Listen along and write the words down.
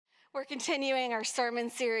We're continuing our sermon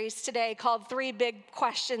series today called Three Big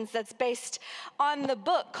Questions that's based on the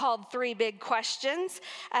book called Three Big Questions.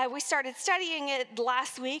 We started studying it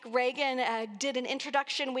last week. Reagan did an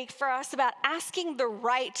introduction week for us about asking the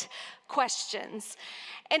right questions.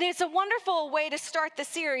 And it's a wonderful way to start the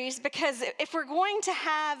series because if we're going to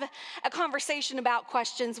have a conversation about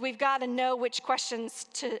questions, we've got to know which questions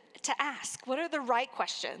to ask. What are the right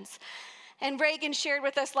questions? And Reagan shared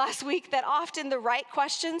with us last week that often the right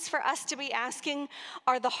questions for us to be asking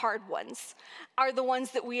are the hard ones, are the ones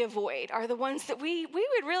that we avoid, are the ones that we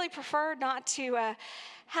would really prefer not to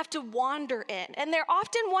have to wander in. And they're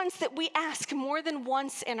often ones that we ask more than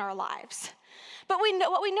once in our lives. But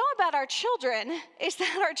what we know about our children is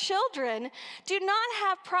that our children do not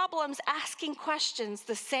have problems asking questions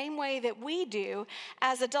the same way that we do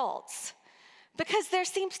as adults. Because there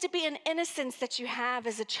seems to be an innocence that you have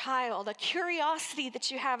as a child, a curiosity that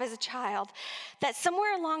you have as a child, that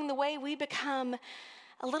somewhere along the way we become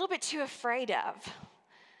a little bit too afraid of.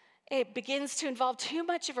 It begins to involve too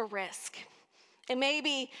much of a risk. It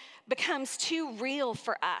maybe becomes too real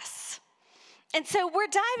for us. And so we're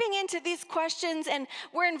diving into these questions and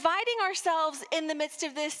we're inviting ourselves in the midst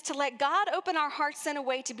of this to let God open our hearts in a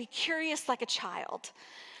way to be curious like a child.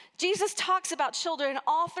 Jesus talks about children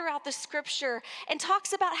all throughout the scripture and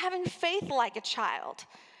talks about having faith like a child.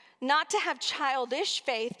 Not to have childish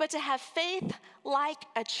faith, but to have faith like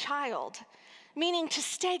a child. Meaning to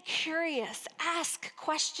stay curious, ask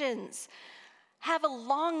questions, have a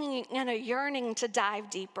longing and a yearning to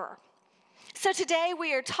dive deeper. So today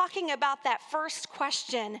we are talking about that first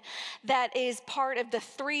question that is part of the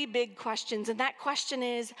three big questions. And that question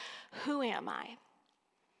is, who am I?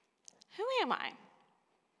 Who am I?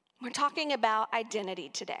 We're talking about identity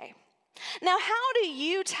today. Now, how do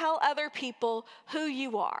you tell other people who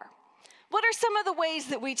you are? What are some of the ways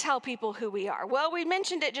that we tell people who we are? Well, we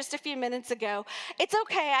mentioned it just a few minutes ago. It's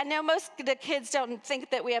okay. I know most of the kids don't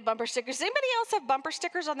think that we have bumper stickers. Does anybody else have bumper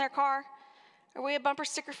stickers on their car? Are we a bumper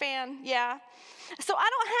sticker fan? Yeah. So I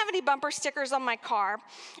don't have any bumper stickers on my car,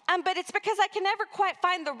 but it's because I can never quite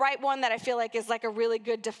find the right one that I feel like is like a really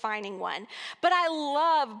good defining one. But I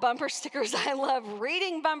love bumper stickers. I love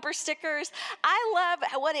reading bumper stickers. I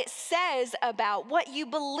love what it says about what you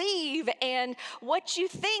believe and what you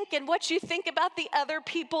think about the other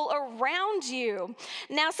people around you.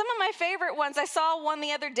 Now, some of my favorite ones, I saw one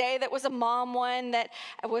the other day that was a mom one that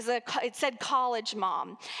it said college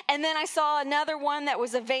mom. And then I saw another one that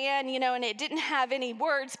was a van, and it didn't have any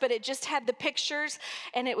words, but it just had the pictures,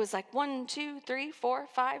 and it was like 1, 2, 3, 4,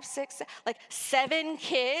 5, 6, like 7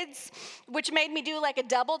 kids, which made me do like a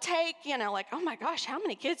double take, like, oh my gosh, how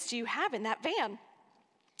many kids do you have in that van?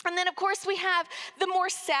 And then, of course, we have the more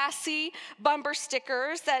sassy bumper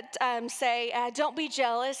stickers that say, don't be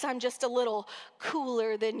jealous, I'm just a little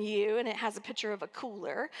cooler than you, and it has a picture of a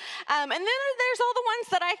cooler. And then there's all the ones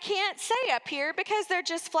that I can't say up here because they're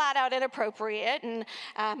just flat out inappropriate, and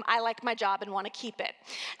I like my job and want to keep it.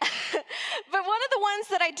 But one of the ones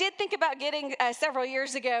that I did think about getting several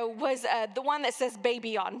years ago was the one that says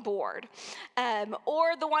baby on board,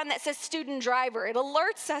 or the one that says student driver. It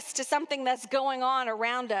alerts us to something that's going on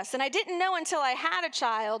around us. And I didn't know until I had a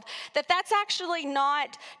child that that's actually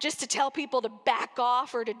not just to tell people to back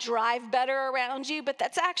off or to drive better around you, but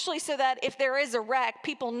that's actually so that if there is a wreck,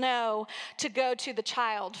 people know to go to the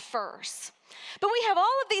child first. But we have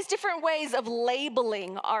all of these different ways of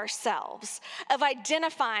labeling ourselves, of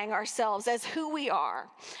identifying ourselves as who we are.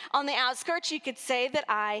 On the outskirts, you could say that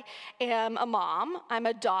I am a mom, I'm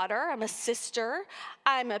a daughter, I'm a sister,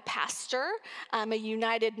 I'm a pastor, I'm a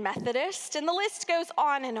United Methodist, and the list goes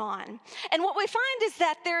on. And what we find is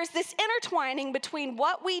that there is this intertwining between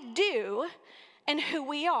what we do and who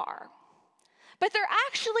we are. But they're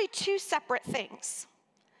actually two separate things.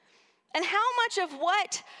 And how much of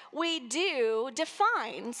what we do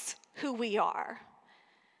defines who we are?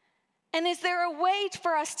 And is there a way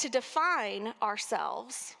for us to define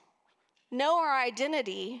ourselves, know our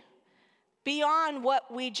identity beyond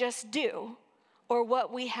what we just do or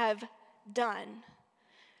what we have done?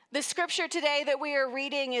 The scripture today that we are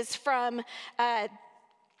reading is from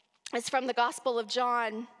the Gospel of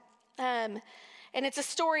John. And it's a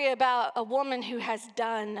story about a woman who has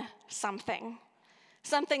done something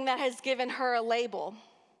that has given her a label.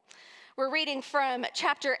 We're reading from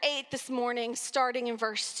chapter 8 this morning, starting in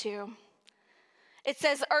verse 2. It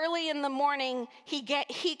says, early in the morning, he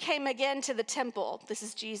came again to the temple. This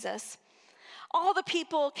is Jesus. All the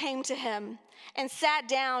people came to him and sat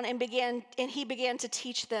down and he began to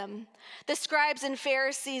teach them. The scribes and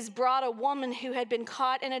Pharisees brought a woman who had been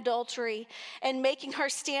caught in adultery, and making her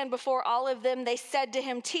stand before all of them, they said to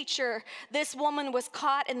him, "Teacher, this woman was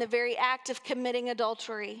caught in the very act of committing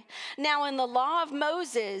adultery. Now in the law,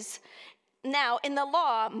 Moses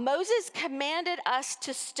commanded us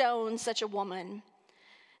to stone such a woman.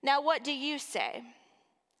 Now what do you say?"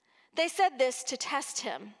 They said this to test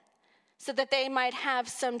him, so that they might have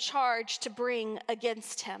some charge to bring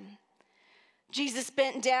against him. Jesus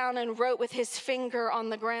bent down and wrote with his finger on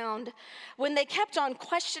the ground. When they kept on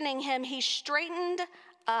questioning him, he straightened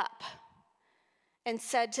up and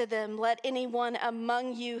said to them, "Let anyone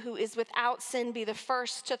among you who is without sin be the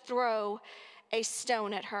first to throw a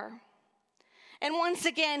stone at her." And once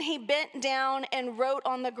again, he bent down and wrote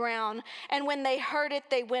on the ground. And when they heard it,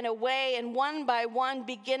 they went away, and one by one,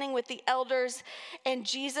 beginning with the elders, and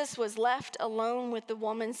Jesus was left alone with the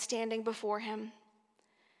woman standing before him.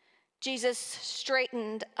 Jesus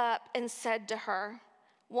straightened up and said to her,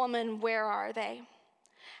 "Woman, where are they?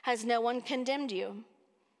 Has no one condemned you?"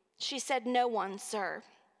 She said, "No one, sir."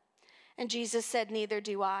 And Jesus said, "Neither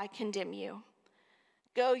do I condemn you.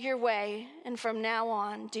 Go your way, and from now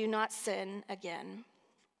on, do not sin again."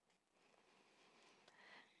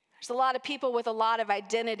 There's a lot of people with a lot of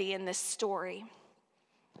identity in this story.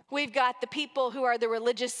 We've got the people who are the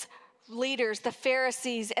religious leaders, the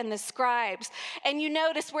Pharisees and the scribes. And you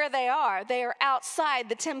notice where they are. They are outside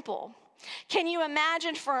the temple. Can you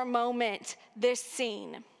imagine for a moment this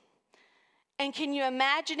scene? And can you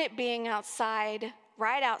imagine it being outside,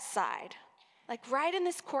 like right in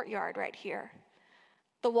this courtyard right here?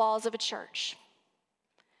 The walls of a church.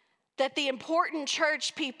 That the important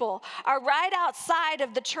church people are right outside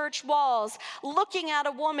of the church walls, looking at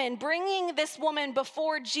a woman, bringing this woman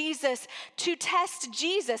before Jesus to test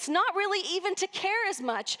Jesus, not really even to care as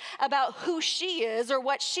much about who she is or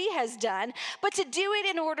what she has done, but to do it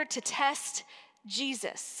in order to test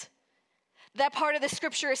Jesus. That part of the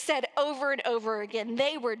scripture is said over and over again.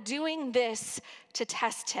 They were doing this to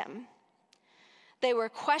test him. They were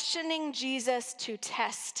questioning Jesus to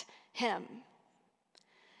test him.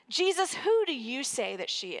 Jesus, who do you say that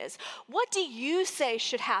she is? What do you say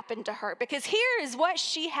should happen to her? Because here is what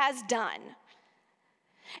she has done.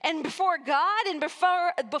 And before God and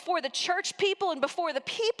before the church people and before the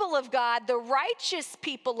people of God, the righteous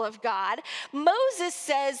people of God, Moses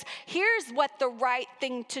says, here's what the right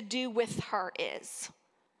thing to do with her is.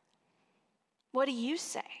 What do you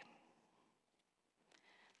say?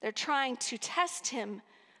 They're trying to test him,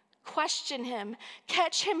 question him,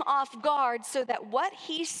 catch him off guard so that what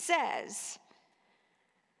he says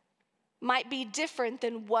might be different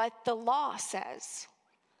than what the law says.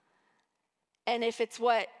 And if it's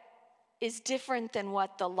what is different than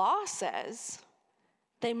what the law says,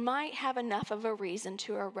 they might have enough of a reason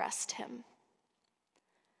to arrest him.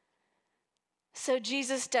 So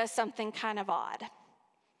Jesus does something kind of odd.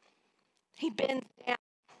 He bends down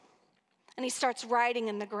and he starts writing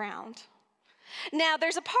in the ground. Now,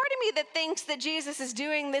 there's a part of me that thinks that Jesus is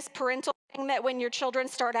doing this parental thing that when your children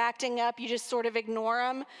start acting up, you just sort of ignore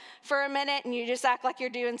them for a minute and you just act like you're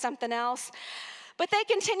doing something else. But they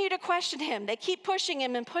continue to question him. They keep pushing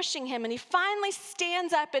him, and he finally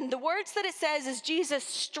stands up, and the words that it says is Jesus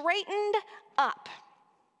straightened up.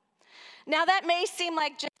 Now, that may seem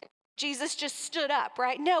like Jesus just stood up,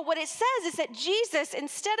 right? No, what it says is that Jesus,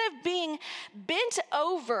 instead of being bent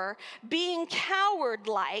over, being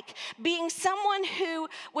coward-like, being someone who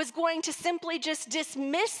was going to simply just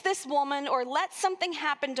dismiss this woman or let something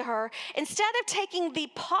happen to her, instead of taking the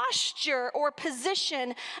posture or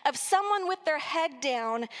position of someone with their head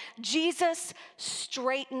down, Jesus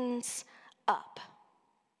straightens up.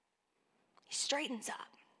 He straightens up.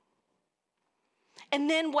 And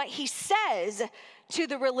then what he says to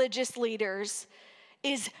the religious leaders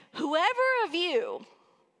is, whoever of you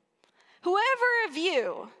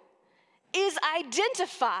is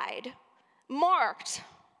identified, marked,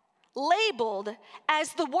 labeled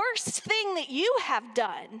as the worst thing that you have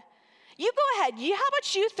done, you go ahead. How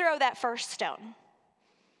about you throw that first stone?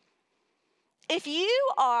 If you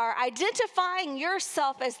are identifying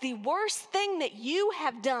yourself as the worst thing that you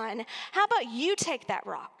have done, how about you take that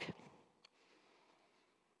rock?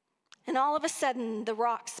 And all of a sudden, the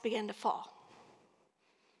rocks began to fall.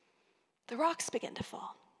 The rocks began to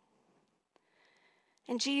fall.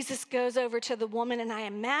 And Jesus goes over to the woman, and I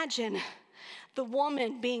imagine the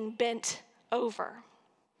woman being bent over.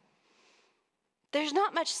 There's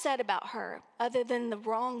not much said about her other than the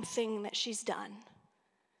wrong thing that she's done.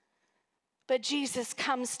 But Jesus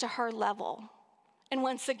comes to her level. And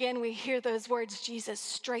once again, we hear those words, Jesus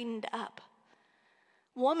straightened up.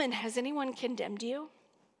 Woman, has anyone condemned you?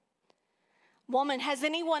 Woman, has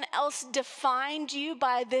anyone else defined you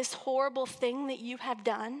by this horrible thing that you have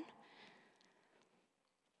done?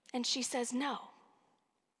 And she says, no,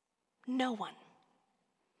 no one.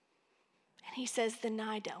 And he says, then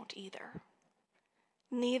I don't either.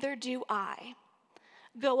 Neither do I.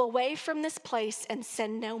 Go away from this place and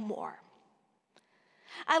sin no more.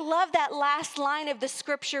 I love that last line of the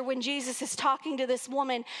scripture when Jesus is talking to this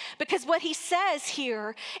woman, because what he says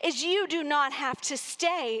here is you do not have to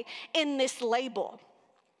stay in this label.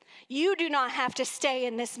 You do not have to stay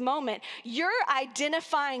in this moment. Your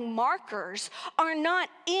identifying markers are not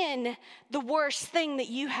in the worst thing that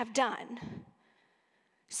you have done.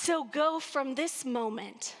 So go from this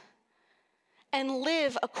moment and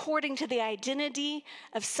live according to the identity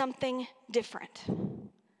of something different.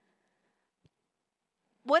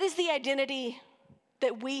 What is the identity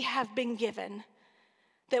that we have been given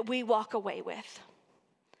that we walk away with?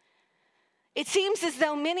 It seems as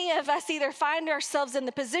though many of us either find ourselves in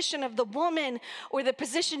the position of the woman or the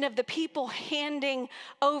position of the people handing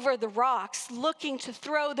over the rocks, looking to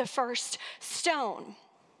throw the first stone.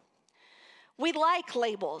 We like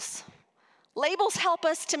labels. Labels help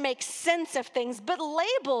us to make sense of things, but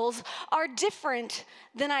labels are different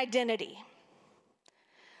than identity.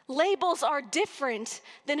 Labels are different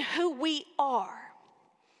than who we are.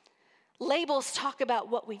 Labels talk about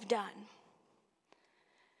what we've done.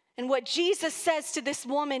 And what Jesus says to this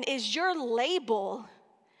woman is your label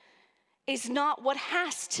is not what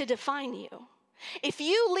has to define you. If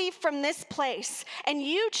you leave from this place and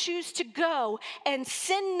you choose to go and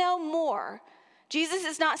sin no more, Jesus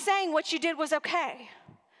is not saying what you did was okay.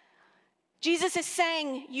 Jesus is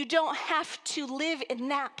saying you don't have to live in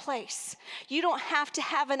that place. You don't have to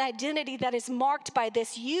have an identity that is marked by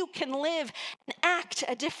this. You can live and act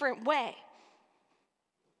a different way.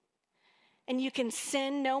 And you can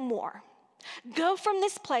sin no more. Go from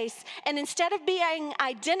this place, and instead of being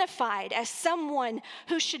identified as someone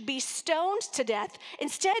who should be stoned to death,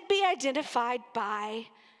 instead be identified by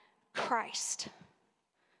Christ.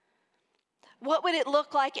 What would it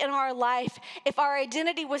look like in our life if our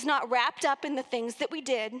identity was not wrapped up in the things that we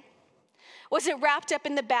did? Wasn't wrapped up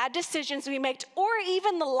in the bad decisions we made, or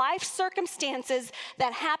even the life circumstances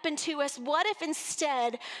that happened to us? What if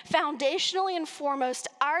instead, foundationally and foremost,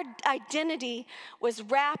 our identity was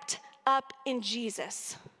wrapped up in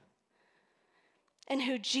Jesus and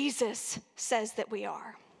who Jesus says that we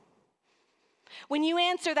are? When you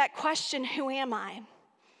answer that question, who am I?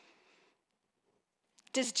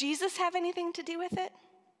 Does Jesus have anything to do with it?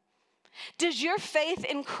 Does your faith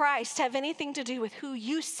in Christ have anything to do with who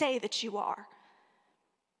you say that you are?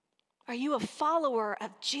 Are you a follower of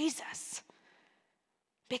Jesus?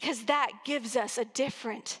 Because that gives us a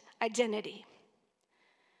different identity.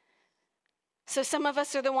 So some of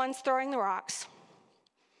us are the ones throwing the rocks.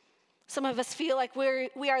 Some of us feel like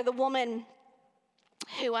we are the woman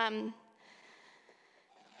who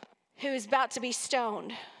is about to be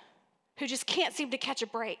stoned, who just can't seem to catch a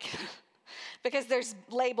break because there's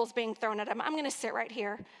labels being thrown at him. I'm going to sit right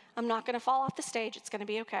here. I'm not going to fall off the stage. It's going to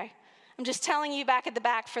be okay. I'm just telling you back at the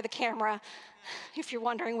back for the camera if you're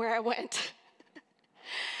wondering where I went.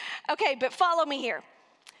 Okay, but follow me here.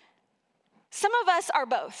 Some of us are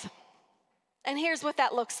both. And here's what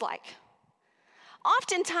that looks like.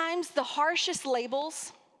 Oftentimes, the harshest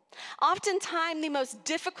labels, oftentimes the most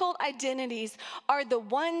difficult identities are the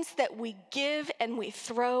ones that we give and we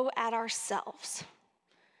throw at ourselves.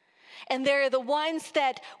 And they're the ones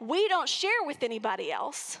that we don't share with anybody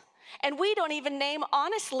else, and we don't even name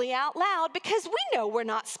honestly out loud because we know we're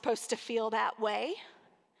not supposed to feel that way.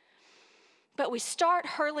 But we start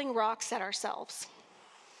hurling rocks at ourselves.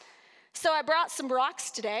 So I brought some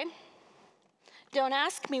rocks today. Don't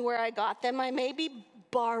ask me where I got them. I maybe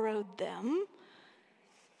borrowed them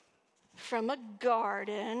from a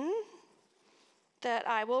garden that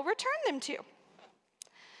I will return them to.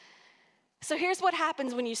 So here's what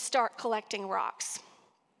happens when you start collecting rocks.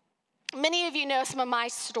 Many of you know some of my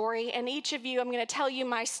story, and each of you, I'm going to tell you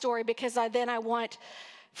my story because then I want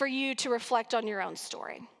for you to reflect on your own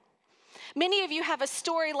story. Many of you have a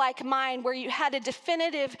story like mine where you had a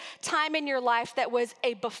definitive time in your life that was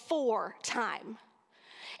a before time.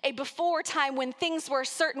 A before time when things were a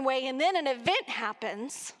certain way, and then an event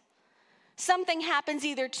happens. Something happens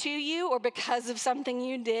either to you or because of something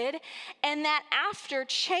you did, and that after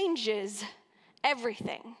changes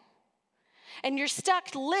everything. And you're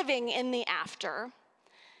stuck living in the after.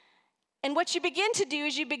 And what you begin to do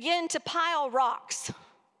is you begin to pile rocks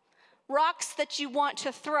that you want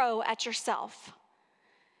to throw at yourself.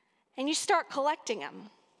 And you start collecting them.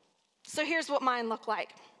 So here's what mine looked like.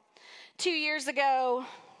 2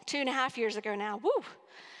 and a half years ago now,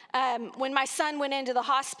 when my son went into the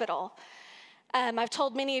hospital, I've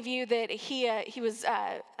told many of you that he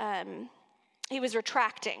was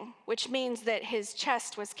retracting, which means that his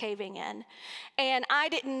chest was caving in. And I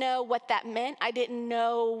didn't know what that meant. I didn't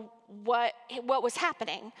know what was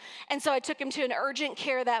happening. And so I took him to an urgent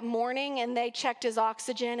care that morning, and they checked his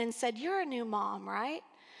oxygen and said, "You're a new mom, right?"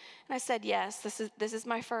 And I said, "Yes, this is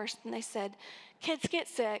my first." And they said, "Kids get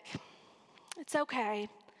sick. It's okay.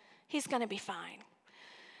 He's going to be fine."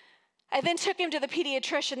 I then took him to the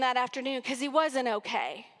pediatrician that afternoon because he wasn't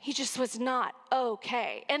okay. He just was not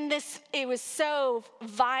okay. And it was so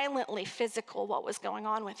violently physical what was going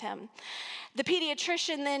on with him. The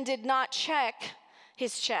pediatrician then did not check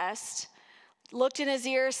his chest, looked in his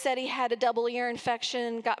ears, said he had a double ear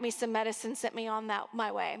infection, got me some medicine, sent me on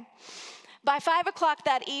my way. By 5 o'clock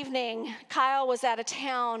that evening, Kyle was out of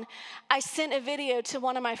town. I sent a video to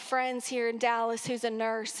one of my friends here in Dallas who's a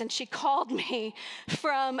nurse, and she called me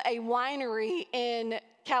from a winery in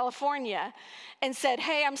California and said,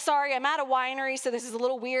 "Hey, I'm sorry, I'm at a winery, so this is a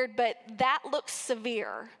little weird, but that looks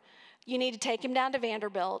severe. You need to take him down to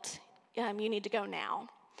Vanderbilt. You need to go now."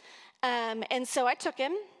 And so I took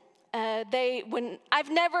him. I'd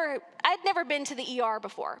never been to the ER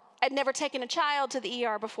before. I'd never taken a child to the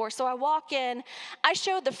ER before. So I walk in, I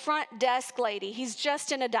showed the front desk lady, he's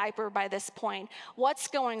just in a diaper by this point, what's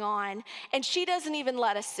going on, and she doesn't even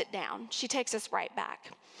let us sit down. She takes us right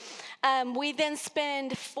back. We then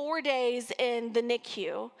spend 4 days in the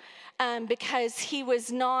NICU because he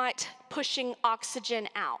was not pushing oxygen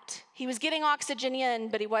out. He was getting oxygen in,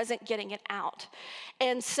 but he wasn't getting it out.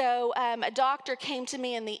 And so a doctor came to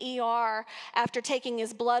me in the ER after taking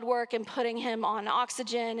his blood work and putting him on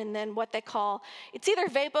oxygen and then what they call, it's either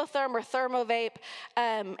Vapotherm or Thermovape,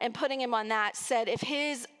 and putting him on that, said if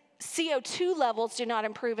his CO2 levels do not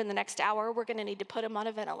improve in the next hour, we're going to need to put him on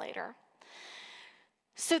a ventilator.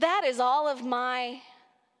 So that is all of my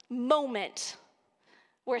moment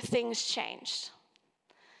where things changed.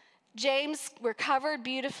 James recovered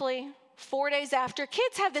beautifully 4 days after.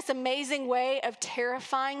 Kids have this amazing way of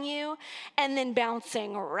terrifying you and then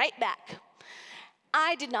bouncing right back.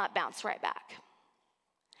 I did not bounce right back.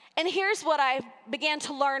 And here's what I began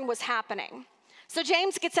to learn was happening. So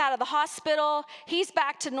James gets out of the hospital. He's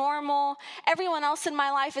back to normal. Everyone else in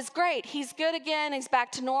my life is great. He's good again. He's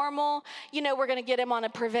back to normal. We're going to get him on a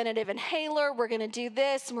preventative inhaler. We're going to do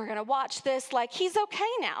this, and we're going to watch this. Like, he's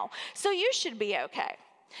okay now. So you should be okay.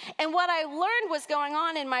 And what I learned was going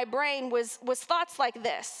on in my brain was thoughts like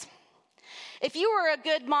this. If you were a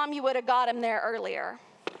good mom, you would have got him there earlier.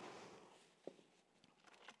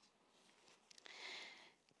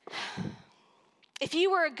 If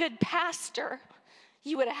you were a good pastor,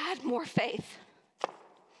 you would have had more faith.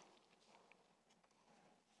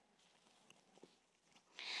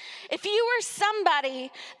 If you were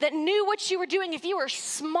somebody that knew what you were doing, if you were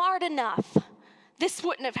smart enough, this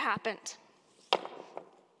wouldn't have happened.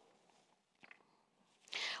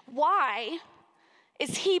 Why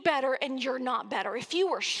is he better and you're not better? If you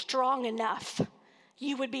were strong enough,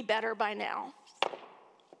 you would be better by now.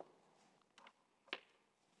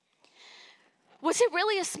 Was it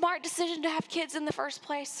really a smart decision to have kids in the first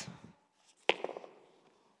place?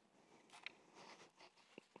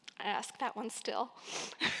 I ask that one still.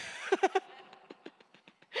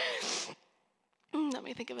 Let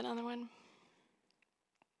me think of another one.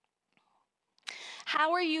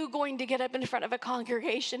 How are you going to get up in front of a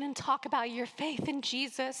congregation and talk about your faith in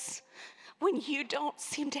Jesus when you don't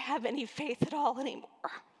seem to have any faith at all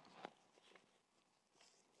anymore?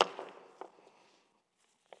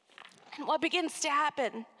 And what begins to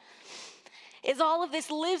happen is all of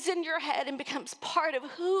this lives in your head and becomes part of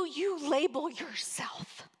who you label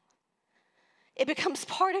yourself. It becomes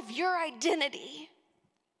part of your identity.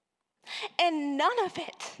 And none of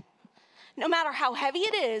it, no matter how heavy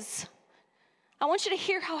it is, I want you to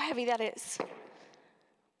hear how heavy that is.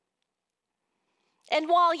 And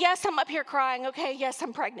while, yes, I'm up here crying, okay, yes,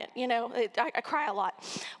 I'm pregnant, I cry a lot.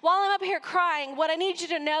 While I'm up here crying, what I need you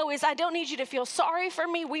to know is I don't need you to feel sorry for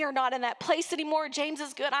me. We are not in that place anymore. James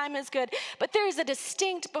is good, I'm as good. But there is a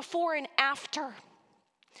distinct before and after.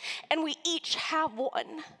 And we each have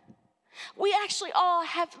one. We actually all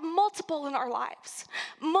have multiple in our lives.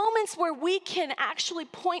 Moments where we can actually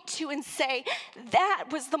point to and say, that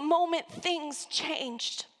was the moment things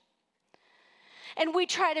changed. And we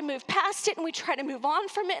try to move past it and we try to move on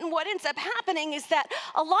from it. And what ends up happening is that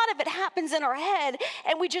a lot of it happens in our head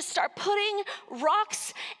and we just start putting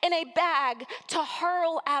rocks in a bag to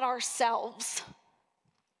hurl at ourselves.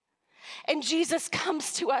 And Jesus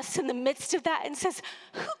comes to us in the midst of that and says,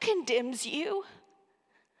 who condemns you?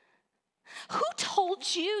 Who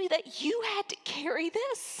told you that you had to carry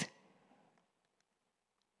this?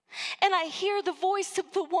 And I hear the voice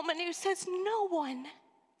of the woman who says, no one.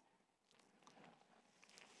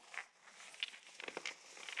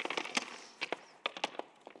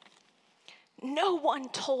 No one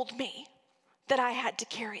told me that I had to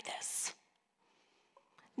carry this.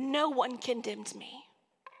 No one condemned me.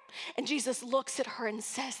 And Jesus looks at her and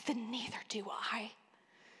says, then neither do I.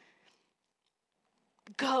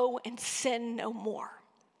 Go and sin no more.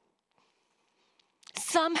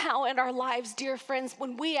 Somehow in our lives, dear friends,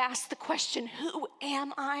 when we ask the question, who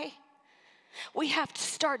am I? We have to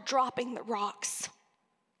start dropping the rocks.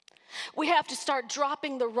 We have to start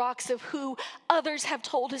dropping the rocks of who others have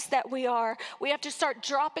told us that we are. We have to start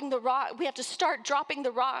dropping the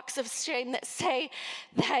rocks of shame that say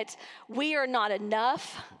that we are not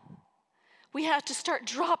enough. We have to start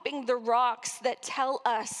dropping the rocks that tell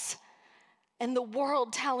us, and the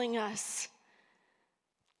world telling us,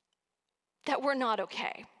 that we're not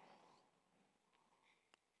okay.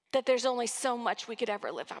 That there's only so much we could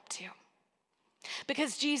ever live up to.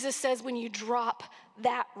 Because Jesus says when you drop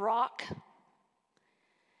that rock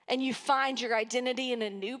and you find your identity in a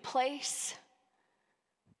new place,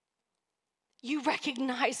 you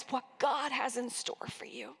recognize what God has in store for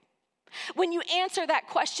you. When you answer that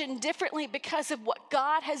question differently because of what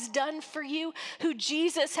God has done for you, who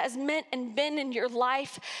Jesus has meant and been in your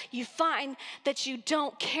life, you find that you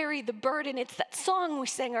don't carry the burden. It's that song we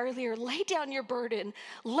sang earlier, lay down your burden,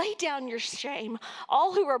 lay down your shame.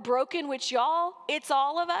 All who are broken, which y'all, it's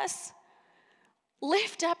all of us,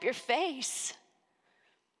 lift up your face.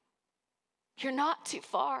 You're not too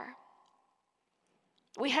far.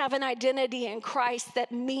 We have an identity in Christ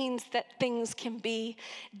that means that things can be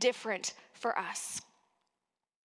different for us.